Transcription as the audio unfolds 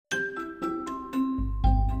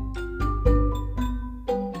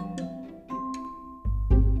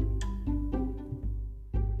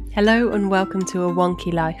Hello and welcome to A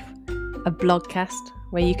Wonky Life, a blogcast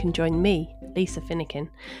where you can join me, Lisa Finnegan,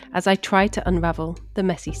 as I try to unravel the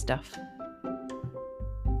messy stuff.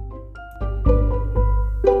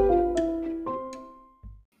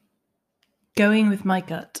 Going with my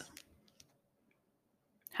gut.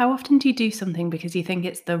 How often do you do something because you think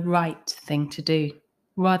it's the right thing to do,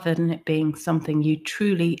 rather than it being something you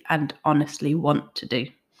truly and honestly want to do?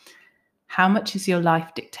 How much is your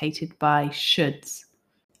life dictated by shoulds?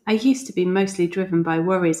 I used to be mostly driven by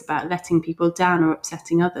worries about letting people down or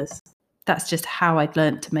upsetting others. That's just how I'd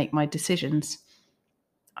learnt to make my decisions.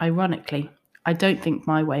 Ironically, I don't think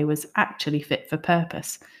my way was actually fit for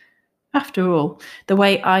purpose. After all, the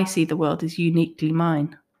way I see the world is uniquely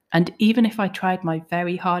mine, and even if I tried my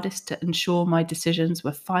very hardest to ensure my decisions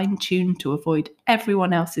were fine-tuned to avoid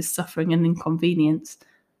everyone else's suffering and inconvenience,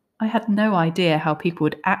 I had no idea how people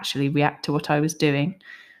would actually react to what I was doing.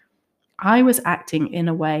 I was acting in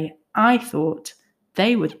a way I thought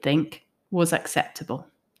they would think was acceptable.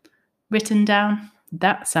 Written down,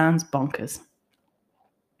 that sounds bonkers.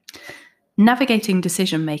 Navigating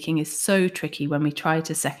decision-making is so tricky when we try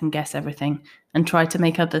to second-guess everything and try to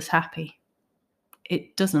make others happy.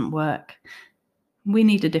 It doesn't work. We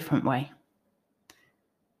need a different way.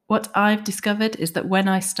 What I've discovered is that when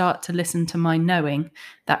I start to listen to my knowing,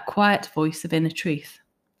 that quiet voice of inner truth,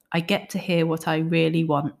 I get to hear what I really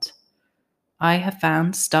want. I have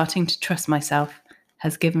found starting to trust myself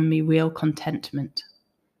has given me real contentment.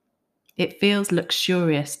 It feels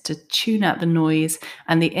luxurious to tune out the noise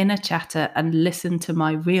and the inner chatter and listen to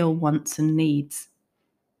my real wants and needs.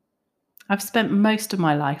 I've spent most of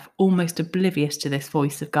my life almost oblivious to this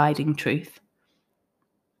voice of guiding truth.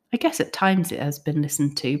 I guess at times it has been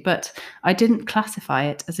listened to, but I didn't classify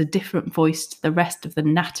it as a different voice to the rest of the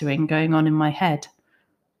nattering going on in my head.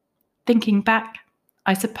 Thinking back,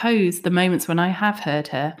 I suppose the moments when I have heard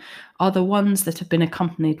her are the ones that have been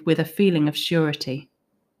accompanied with a feeling of surety.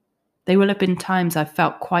 They will have been times I've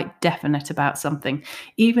felt quite definite about something,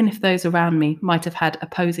 even if those around me might have had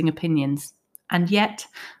opposing opinions, and yet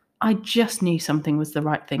I just knew something was the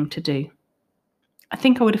right thing to do. I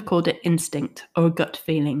think I would have called it instinct or a gut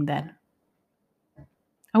feeling then.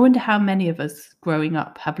 I wonder how many of us growing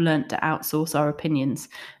up have learnt to outsource our opinions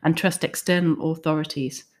and trust external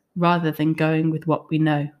authorities rather than going with what we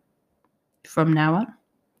know. From now on,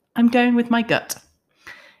 I'm going with my gut.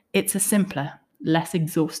 It's a simpler, less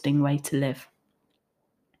exhausting way to live.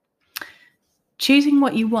 Choosing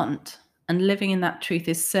what you want and living in that truth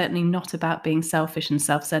is certainly not about being selfish and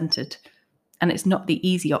self-centered, and it's not the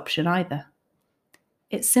easy option either.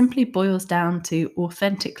 It simply boils down to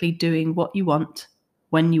authentically doing what you want,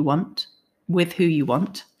 when you want, with who you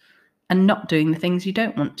want, and not doing the things you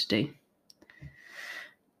don't want to do.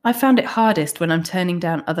 I found it hardest when I'm turning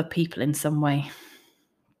down other people in some way.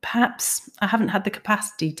 Perhaps I haven't had the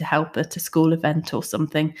capacity to help at a school event or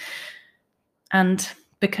something. And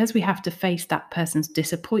because we have to face that person's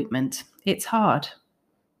disappointment, it's hard.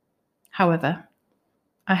 However,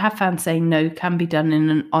 I have found saying no can be done in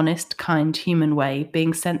an honest, kind, human way,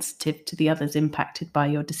 being sensitive to the others impacted by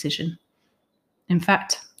your decision. In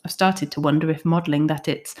fact, I've started to wonder if modelling that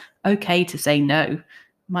it's okay to say no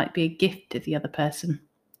might be a gift to the other person.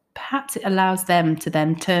 Perhaps it allows them to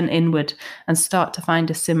then turn inward and start to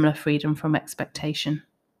find a similar freedom from expectation.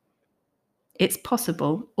 It's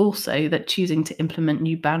possible also that choosing to implement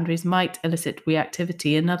new boundaries might elicit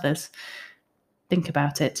reactivity in others. Think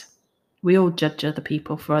about it. We all judge other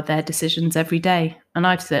people for their decisions every day, and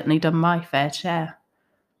I've certainly done my fair share.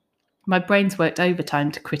 My brain's worked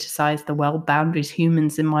overtime to criticise the well-boundaries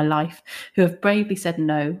humans in my life who have bravely said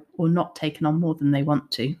no or not taken on more than they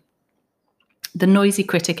want to. The noisy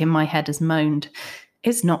critic in my head has moaned,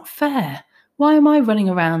 "It's not fair. Why am I running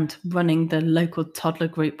around running the local toddler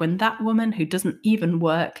group when that woman who doesn't even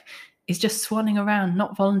work is just swanning around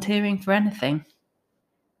not volunteering for anything?"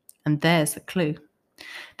 And there's the clue.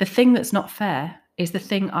 The thing that's not fair is the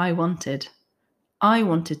thing I wanted. I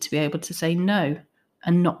wanted to be able to say no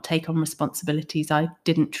and not take on responsibilities I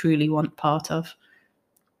didn't truly want part of.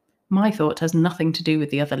 My thought has nothing to do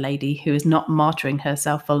with the other lady who is not martyring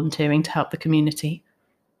herself volunteering to help the community.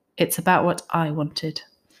 It's about what I wanted.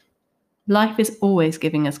 Life is always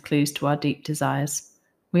giving us clues to our deep desires.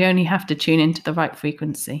 We only have to tune into the right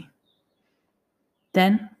frequency.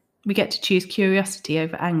 Then we get to choose curiosity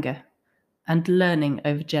over anger and learning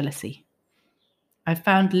over jealousy. I've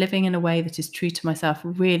found living in a way that is true to myself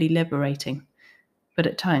really liberating, but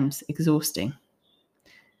at times exhausting.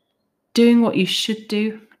 Doing what you should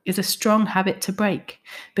do is a strong habit to break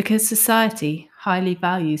because society highly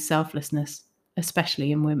values selflessness,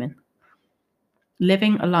 especially in women.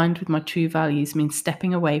 Living aligned with my true values means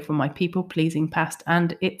stepping away from my people-pleasing past,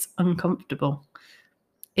 and it's uncomfortable.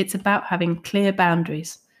 It's about having clear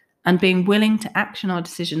boundaries and being willing to action our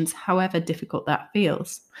decisions, however difficult that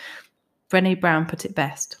feels. Brené Brown put it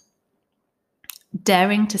best.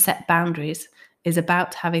 Daring to set boundaries is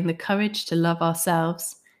about having the courage to love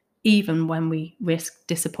ourselves, even when we risk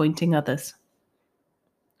disappointing others.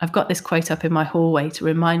 I've got this quote up in my hallway to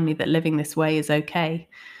remind me that living this way is okay.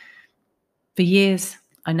 For years,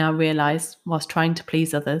 I now realise, whilst trying to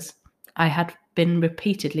please others, I had been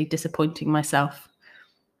repeatedly disappointing myself.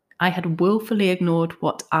 I had willfully ignored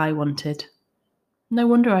what I wanted. No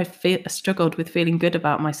wonder I struggled with feeling good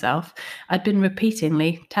about myself. I'd been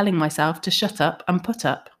repeatedly telling myself to shut up and put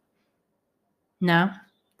up. Now,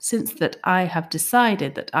 since that I have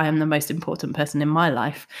decided that I am the most important person in my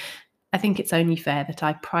life, I think it's only fair that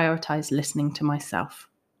I prioritise listening to myself.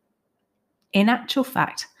 In actual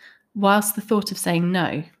fact, whilst the thought of saying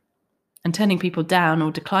no and turning people down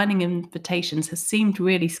or declining invitations has seemed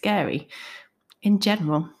really scary, in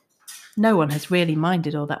general, no one has really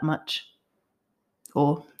minded all that much.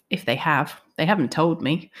 Or if they have, they haven't told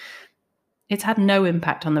me. It's had no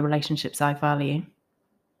impact on the relationships I value.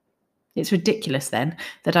 It's ridiculous then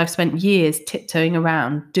that I've spent years tiptoeing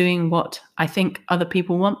around doing what I think other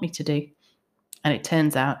people want me to do. And it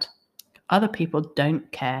turns out other people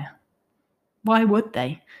don't care. Why would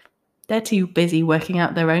they? They're too busy working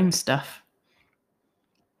out their own stuff.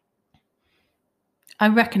 I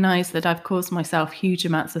recognise that I've caused myself huge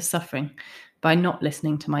amounts of suffering by not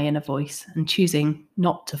listening to my inner voice and choosing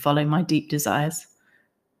not to follow my deep desires.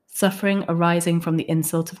 Suffering arising from the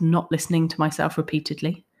insult of not listening to myself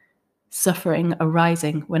repeatedly. Suffering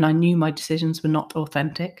arising when I knew my decisions were not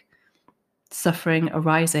authentic. Suffering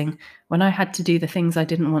arising when I had to do the things I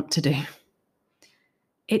didn't want to do.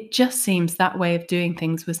 It just seems that way of doing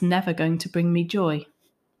things was never going to bring me joy.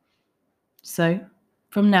 So,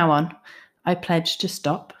 from now on, I pledge to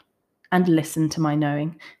stop and listen to my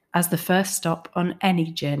knowing as the first stop on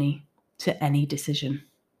any journey to any decision.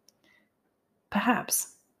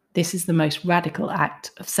 Perhaps this is the most radical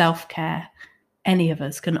act of self-care any of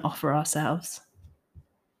us can offer ourselves.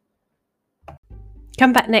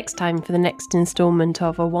 Come back next time for the next instalment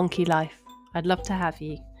of A Wonky Life. I'd love to have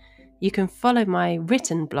you. You can follow my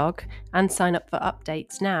written blog and sign up for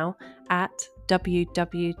updates now at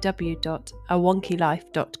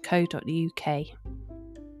www.awonkylife.co.uk.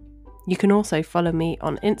 You can also follow me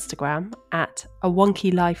on Instagram at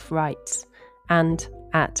awonkylife writes and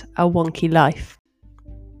at awonkylife.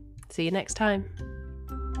 See you next time.